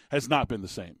game, has not been the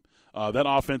same. That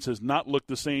offense has not looked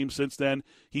the same since then.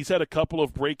 He's had a couple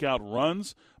of breakout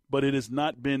runs, but it has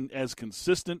not been as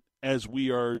consistent as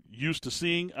we are used to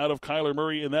seeing out of Kyler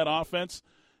Murray in that offense.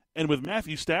 And with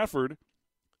Matthew Stafford,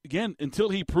 again, until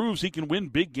he proves he can win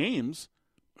big games,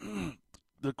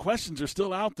 the questions are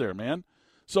still out there, man.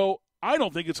 So I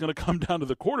don't think it's going to come down to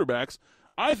the quarterbacks.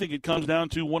 I think it comes down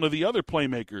to one of the other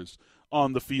playmakers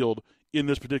on the field in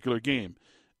this particular game.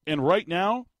 And right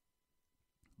now,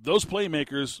 those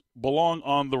playmakers belong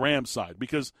on the Rams side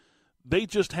because they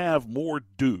just have more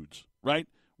dudes, right?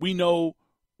 We know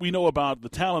about the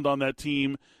talent on that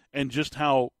team and just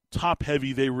how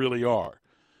top-heavy they really are.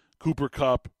 Cooper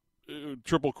Kupp,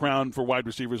 Triple Crown for wide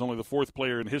receivers, only the fourth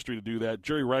player in history to do that.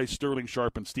 Jerry Rice, Sterling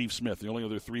Sharp, and Steve Smith, the only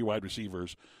other three wide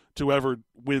receivers to ever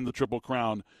win the Triple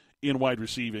Crown in wide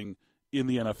receiving in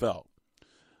the NFL.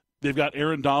 They've got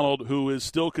Aaron Donald, who is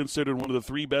still considered one of the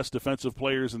three best defensive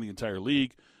players in the entire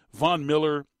league. Von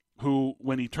Miller, who,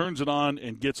 when he turns it on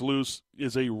and gets loose,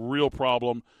 is a real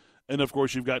problem. And, of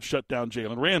course, you've got shutdown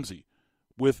Jalen Ramsey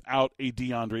without a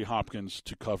DeAndre Hopkins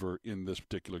to cover in this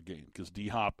particular game because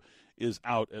D-Hop is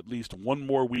out at least one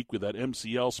more week with that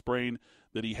MCL sprain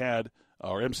that he had,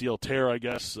 or MCL tear, I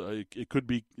guess. It could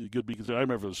be considered. I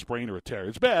remember it was a sprain or a tear.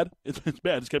 It's bad. It's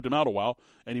bad. It's kept him out a while,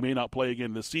 and he may not play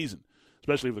again this season,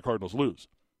 especially if the Cardinals lose.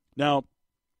 Now,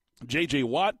 J.J.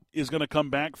 Watt is going to come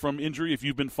back from injury. If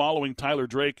you've been following Tyler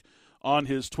Drake on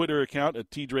his Twitter account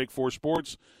at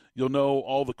TDrake4Sports, you'll know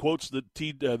all the quotes that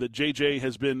J.J.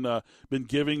 has been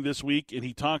giving this week, and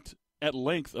he talked at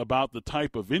length about the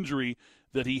type of injury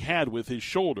that he had with his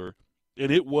shoulder,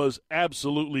 and it was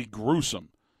absolutely gruesome,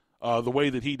 the way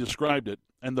that he described it.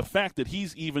 And the fact that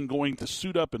he's even going to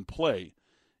suit up and play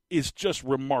is just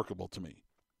remarkable to me.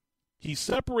 He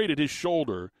separated his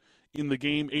shoulder in the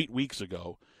game 8 weeks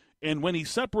ago, and when he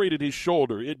separated his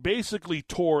shoulder, it basically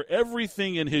tore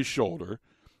everything in his shoulder,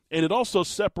 and it also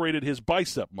separated his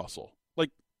bicep muscle.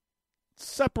 Like,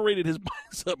 separated his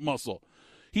bicep muscle.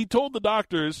 He told the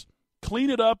doctors, clean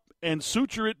it up and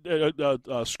suture it,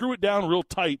 screw it down real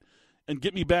tight, and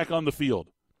get me back on the field.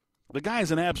 The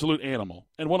guy's an absolute animal,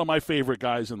 and one of my favorite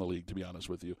guys in the league, to be honest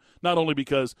with you. Not only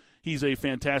because he's a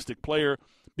fantastic player,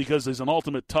 because he's an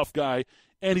ultimate tough guy,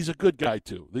 and he's a good guy,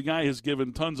 too. The guy has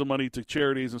given tons of money to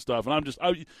charities and stuff, and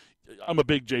I'm a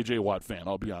big J.J. Watt fan,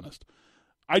 I'll be honest.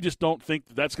 I just don't think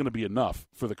that's going to be enough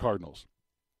for the Cardinals.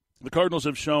 The Cardinals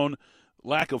have shown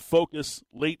lack of focus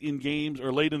late in games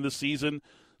or late in the season,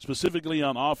 specifically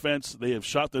on offense. They have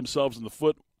shot themselves in the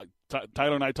foot.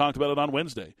 Tyler and I talked about it on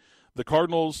Wednesday. The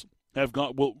Cardinals have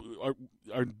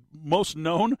are most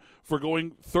known for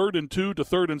going 3rd and 2 to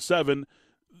 3rd and 7.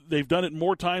 They've done it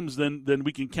more times than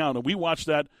we can count. And we watched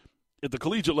that at the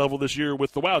collegiate level this year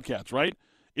with the Wildcats, right?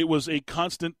 It was a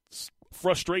constant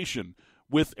frustration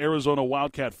with Arizona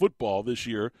Wildcat football this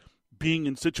year, being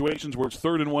in situations where it's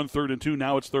 3rd and 1, 3rd and 2,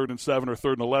 now it's 3rd and 7 or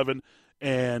 3rd and 11,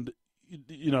 and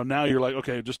now you're like,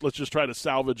 okay, let's just try to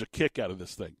salvage a kick out of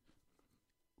this thing.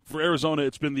 For Arizona,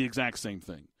 it's been the exact same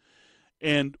thing.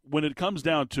 And when it comes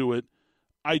down to it,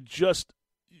 I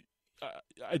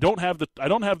don't have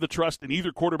the trust in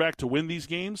either quarterback to win these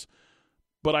games,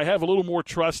 but I have a little more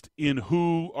trust in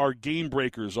who our game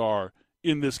breakers are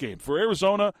in this game. For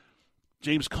Arizona,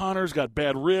 James Conner's got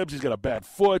bad ribs. He's got a bad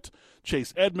foot.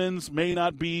 Chase Edmonds may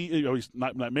not be,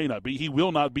 he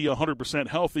will not be 100%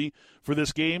 healthy for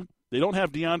this game. They don't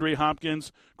have DeAndre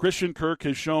Hopkins. Christian Kirk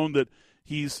has shown that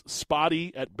he's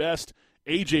spotty at best.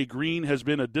 A.J. Green has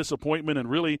been a disappointment and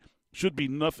really should be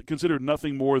considered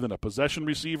nothing more than a possession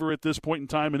receiver at this point in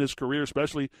time in his career,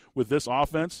 especially with this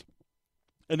offense.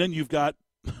 And then you've got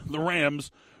the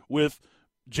Rams with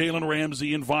Jalen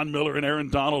Ramsey and Von Miller and Aaron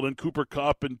Donald and Cooper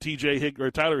Kupp and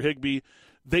Tyler Higbee.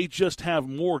 They just have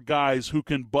more guys who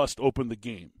can bust open the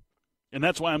game. And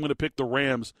that's why I'm going to pick the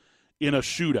Rams in a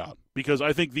shootout, because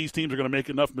I think these teams are going to make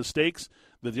enough mistakes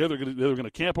that they're going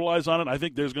to capitalize on it. I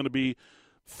think there's going to be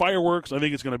fireworks. I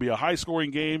think it's going to be a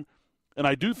high-scoring game. And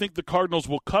I do think the Cardinals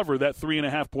will cover that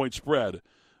 3.5-point spread.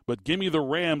 But give me the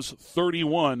Rams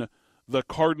 31, the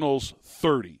Cardinals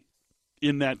 30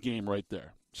 in that game right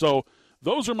there. So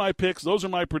those are my picks. Those are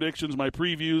my predictions, my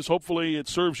previews. Hopefully it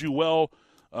serves you well.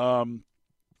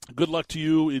 Good luck to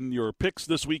you in your picks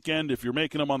this weekend. If you're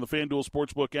making them on the FanDuel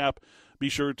Sportsbook app, be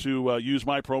sure to use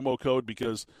my promo code,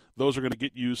 because those are going to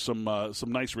get you some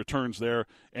nice returns there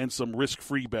and some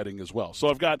risk-free betting as well. So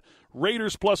I've got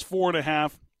Raiders plus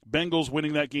 4.5, Bengals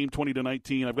winning that game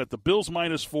 20-19. I've got the Bills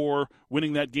minus 4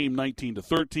 winning that game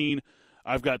 19-13.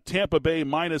 I've got Tampa Bay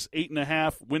minus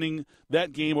 8.5 winning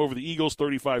that game over the Eagles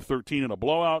 35-13 in a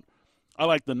blowout. I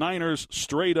like the Niners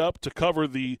straight up to cover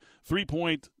the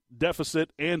 3-point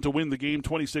deficit and to win the game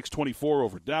 26-24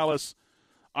 over Dallas.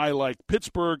 I like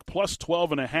Pittsburgh plus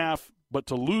 12.5 but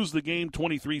to lose the game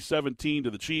 23-17 to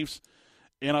the Chiefs.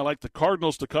 And I like the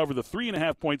Cardinals to cover the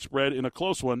 3.5-point spread in a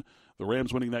close one. The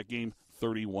Rams winning that game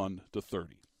 31-30.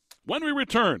 When we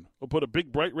return, we'll put a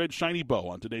big, bright, red, shiny bow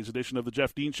on today's edition of The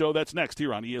Jeff Dean Show. That's next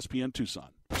here on ESPN Tucson.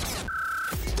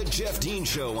 The Jeff Dean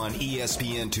Show on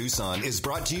ESPN Tucson is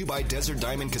brought to you by Desert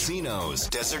Diamond Casinos.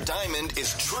 Desert Diamond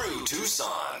is true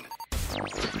Tucson.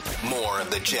 More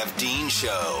of The Jeff Dean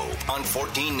Show on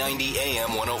 1490 AM,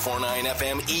 104.9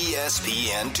 FM,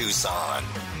 ESPN Tucson.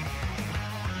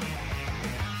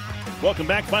 Welcome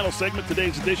back. Final segment,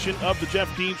 today's edition of The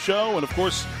Jeff Dean Show. And, of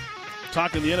course,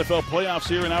 talking the NFL playoffs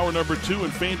here in hour number 2,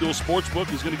 and FanDuel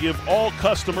Sportsbook is going to give all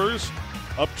customers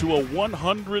up to a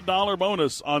 $100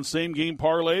 bonus on same-game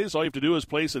parlays. All you have to do is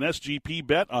place an SGP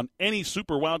bet on any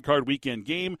Super Wildcard Weekend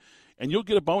game, and you'll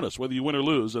get a bonus whether you win or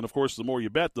lose. And, of course, the more you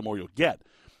bet, the more you'll get.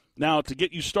 Now, to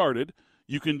get you started,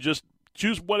 you can just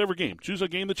choose whatever game. Choose a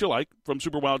game that you like from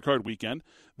Super Wildcard Weekend.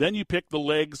 Then you pick the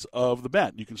legs of the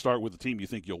bet. You can start with the team you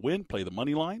think you'll win, play the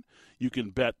money line. You can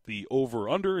bet the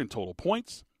over-under in total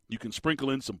points. You can sprinkle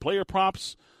in some player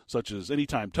props, such as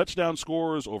anytime touchdown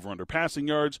scores, over-under passing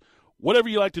yards. Whatever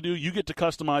you like to do, you get to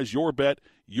customize your bet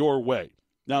your way.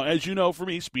 Now, as you know, for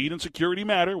me, speed and security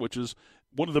matter, which is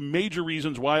one of the major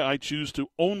reasons why I choose to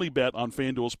only bet on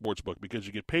FanDuel Sportsbook, because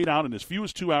you get paid out in as few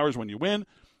as 2 hours when you win.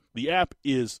 The app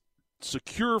is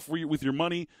secure for you with your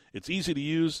money. It's easy to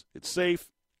use. It's safe.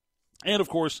 And, of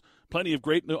course, plenty of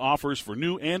great new offers for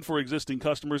new and for existing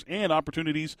customers, and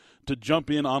opportunities to jump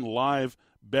in on live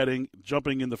betting,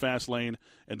 jumping in the fast lane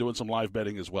and doing some live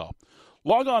betting as well.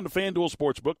 Log on to FanDuel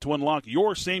Sportsbook to unlock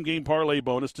your same-game parlay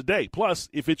bonus today. Plus,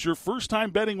 if it's your first time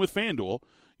betting with FanDuel,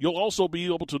 you'll also be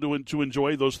able to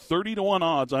enjoy those 30-1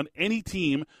 odds on any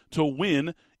team to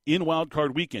win in Wild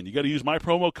Card Weekend. You got to use my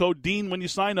promo code DEAN when you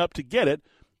sign up to get it,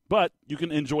 but you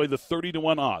can enjoy the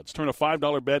 30-1 odds. Turn a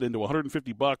 $5 bet into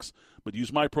 $150, but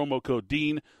use my promo code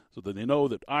DEAN so that they know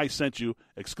that I sent you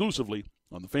exclusively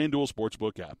on the FanDuel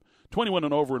Sportsbook app. 21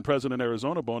 and over and present in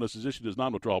Arizona. Bonus is issued as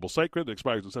non-withdrawable site credit.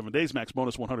 Expires in 7 days. Max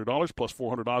bonus $100 plus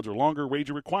 400 odds or longer.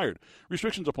 Wager required.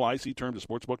 Restrictions apply. See terms at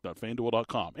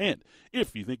sportsbook.fanduel.com. And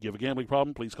if you think you have a gambling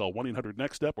problem, please call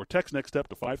 1-800-NEXT-STEP or text NEXT-STEP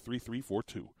to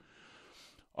 53342.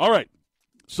 All right.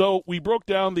 So we broke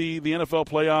down the NFL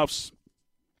playoffs.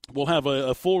 We'll have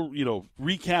a full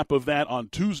recap of that on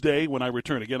Tuesday when I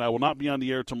return. Again, I will not be on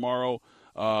the air tomorrow.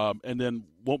 And then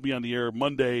won't be on the air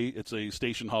Monday. It's a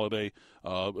station holiday,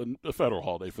 a federal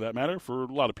holiday for that matter, for a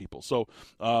lot of people. So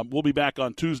we'll be back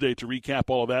on Tuesday to recap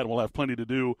all of that, and we'll have plenty to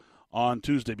do on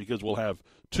Tuesday because we'll have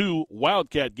 2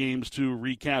 Wildcat games to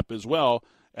recap as well,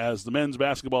 as the men's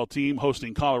basketball team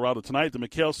hosting Colorado tonight at the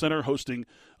McHale Center, hosting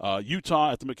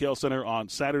Utah at the McHale Center on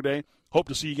Saturday. Hope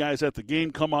to see you guys at the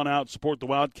game. Come on out, support the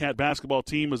Wildcat basketball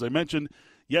team. As I mentioned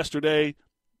yesterday,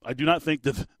 I do not think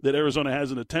that Arizona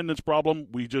has an attendance problem.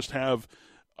 We just have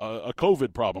a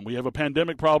COVID problem. We have a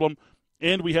pandemic problem,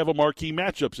 and we have a marquee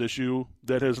matchups issue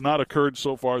that has not occurred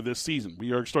so far this season.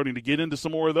 We are starting to get into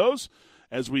some more of those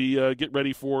as we get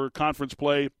ready for conference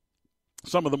play.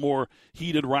 Some of the more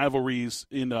heated rivalries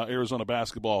in Arizona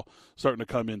basketball starting to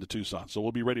come into Tucson. So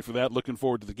we'll be ready for that. Looking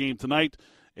forward to the game tonight.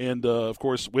 And, of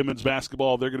course, women's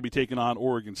basketball, they're going to be taking on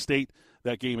Oregon State.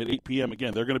 That game at 8 p.m.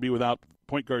 Again, they're going to be without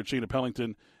point guard Shayna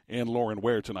Pellington and Lauren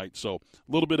Ware tonight. So a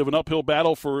little bit of an uphill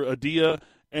battle for Adia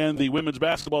and the women's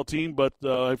basketball team, but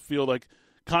I feel like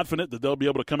confident that they'll be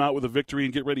able to come out with a victory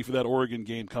and get ready for that Oregon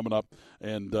game coming up.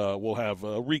 And we'll have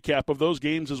a recap of those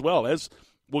games as well, as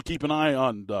we'll keep an eye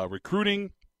on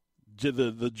recruiting,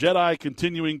 the Jedi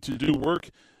continuing to do work.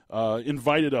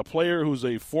 Invited a player who's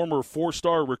a former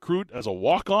 4-star recruit as a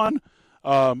walk-on.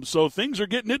 So things are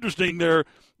getting interesting there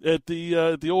at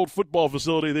the old football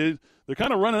facility. They're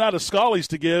kind of running out of schollies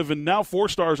to give, and now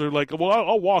 4-stars are like, well,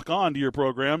 I'll walk on to your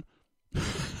program.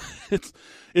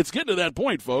 It's getting to that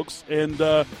point, folks. And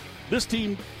this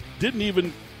team didn't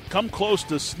even come close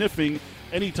to sniffing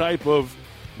any type of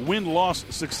win-loss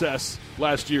success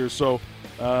last year. So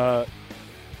I'm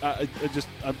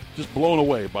just blown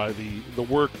away by the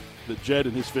work that Jed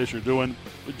and his Fish are doing.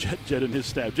 Jed and his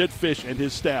staff, Jed Fish and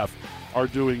his staff are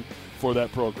doing for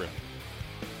that program.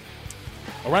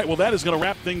 All right, well, that is going to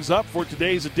wrap things up for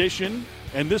today's edition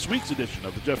and this week's edition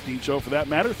of the Jeff Dean Show, for that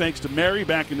matter. Thanks to Mary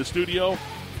back in the studio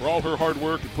for all her hard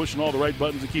work and pushing all the right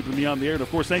buttons and keeping me on the air. And,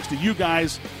 of course, thanks to you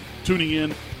guys tuning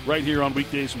in right here on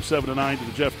weekdays from 7 to 9 to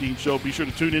the Jeff Dean Show. Be sure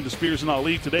to tune in to Spears and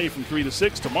Ali today from 3 to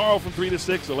 6. Tomorrow from 3 to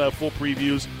 6, they'll have full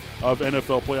previews of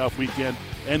NFL playoff weekend,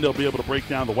 and they'll be able to break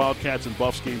down the Wildcats and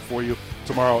Buffs game for you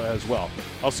tomorrow as well.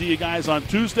 I'll see you guys on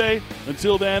Tuesday.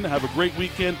 Until then, have a great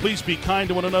weekend. Please be kind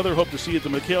to one another. Hope to see you at the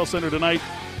McHale Center tonight,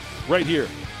 right here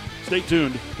Stay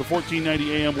tuned to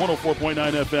 1490 AM, 104.9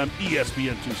 FM,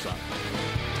 ESPN Tucson.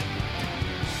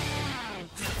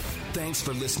 Thanks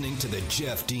for listening to the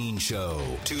Jeff Dean Show,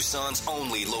 Tucson's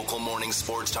only local morning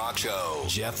sports talk show.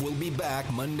 Jeff will be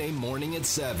back Monday morning at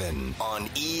 7 on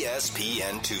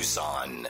ESPN Tucson.